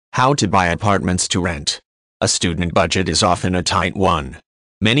How to buy apartments to rent. A student budget is often a tight one.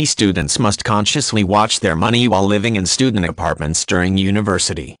 Many students must consciously watch their money while living in student apartments during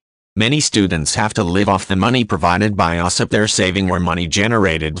university. Many students have to live off the money provided by us if they're saving or money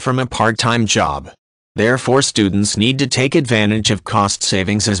generated from a part-time job. Therefore, students need to take advantage of cost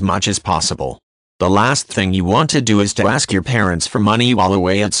savings as much as possible. The last thing you want to do is to ask your parents for money while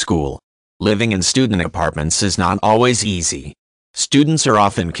away at school. Living in student apartments is not always easy. Students are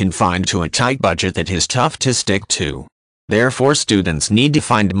often confined to a tight budget that is tough to stick to. Therefore, students need to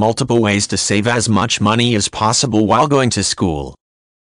find multiple ways to save as much money as possible while going to school.